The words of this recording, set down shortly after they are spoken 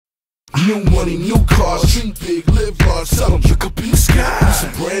New money, new cars, dream big, live large, sell them, look up in the sky.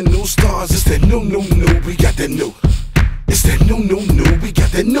 Some brand new stars, it's that new, we got that new. It's that new, we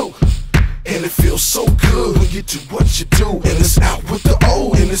got that new. And it feels so good when you do what you do. And it's out with the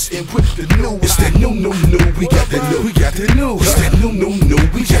old, and it's in with the new. It's that new, we got that new. We got that new. It's that new,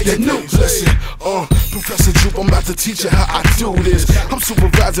 we got that new. Listen, Professor Droop, I'm about to teach you how I do this. I'm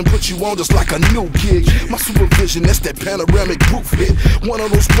supervising, put you on just like a new gig. My supervision, that's that panoramic roof hit. One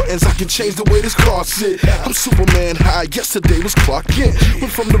of those buttons, I can change the way this car sit. I'm Superman high, yesterday was Clark Kent.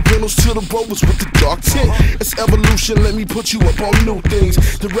 Went from the Reynolds to the Rovers with the dark tint. It's evolution, let me put you up on new things.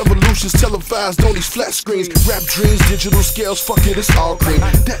 The revolution's televised on these flat screens. Rap dreams, digital scales, fuck it, it's all green.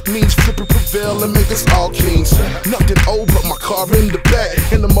 That means flip and prevail and make us all kings. Nothing old but my car in the back.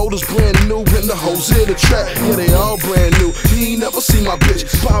 And the motor's brand new and the hoes in the track. Yeah, they all brand new. He ain't never seen my bitch.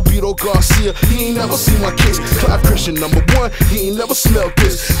 Bobito Garcia, he ain't never seen my kicks. Clive Christian #1, he ain't never smelled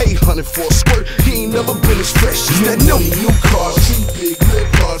this. 800 for a squirt, he ain't never been as fresh as that new cars. Dream big,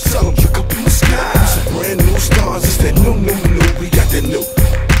 live large, sell them, look up in the sky. Some brand new stars, it's that new, we got that new.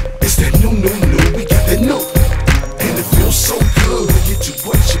 It's that new, we got that new. And it feels so good when you do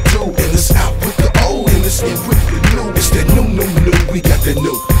what you do. And it's out with the old, and it's in with the new. It's that new, we got that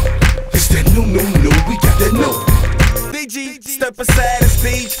new. It's that new, we got that new. DG, step aside the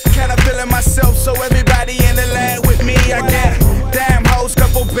stage. Kinda feeling myself, so everybody in the lab with me. I got damn hoes,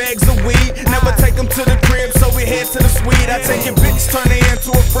 couple bags of weed. Never take them to the crib, so we head to the suite. I take your bitch, turn her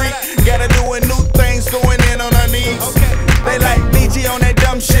into a freak. Gotta doing new things, going in on her knees. They like DG on that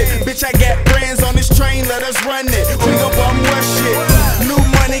dumb shit. Bitch, I got friends on this train, let us run it. We gon' bum rush shit. New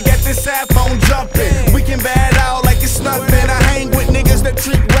money, got this iPhone jumping. We can buy it out like it's nothing. I hang with niggas that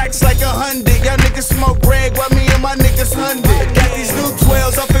treat racks like 100. Y'all niggas smoke rag while me and my niggas 100. Got these new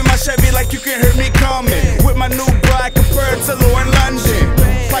 12s up in my Chevy like you can hear me coming. With my new bride compared to Lauren London.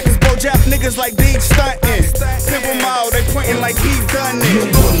 Like it's Bojack niggas like Deep stuntin'. Pimp 'em all, they pointing like he done it. New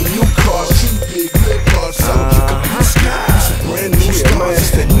money, new cars, dream big, live large, sell them, look up in the sky. Some brand new stars,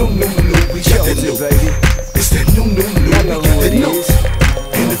 it's that new, we got that new. It's that new, we got that new.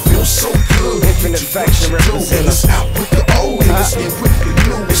 And it feels so good. Infinite faction representative. And it's out with the old, and it's in with the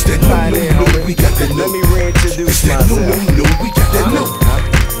new. It's that new, we got that new. Let me reintroduce it's that myself. new, we got that new.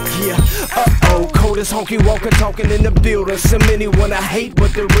 Yeah, coldest honky walker talking in the building. So many wanna hate,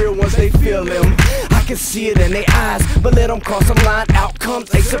 but the real ones they feel them. I can see it in their eyes, but let them cross some line.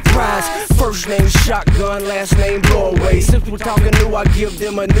 Outcomes a surprise. First name shotgun, last name blow away. Since we're talking new, I give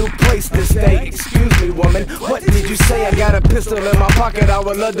them a new place to stay. Excuse me, woman, what did you say? I got a pistol in my pocket, I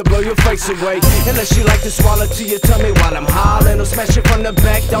would love to blow your face away. Unless you like to swallow to your tummy while I'm hollering, or smash it from the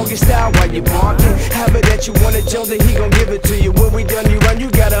back, doggy style while you barking. Have it that you want it, Jones, and he gon' give it to you. When we done, you run, you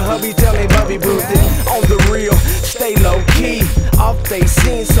got a hubby, tell me Bobby Bruce it. On the real, stay low key. Off they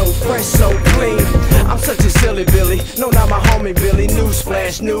scene, so fresh, so clean. I'm such a silly Billy, no, not my homie Billy.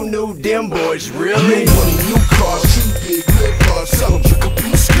 Newsflash, new, them boys, really. New money, new cars, dream big, live large, sell them, look up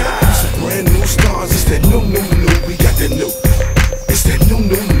in the sky. Some brand new stars, it's that new, we got that new. It's that new,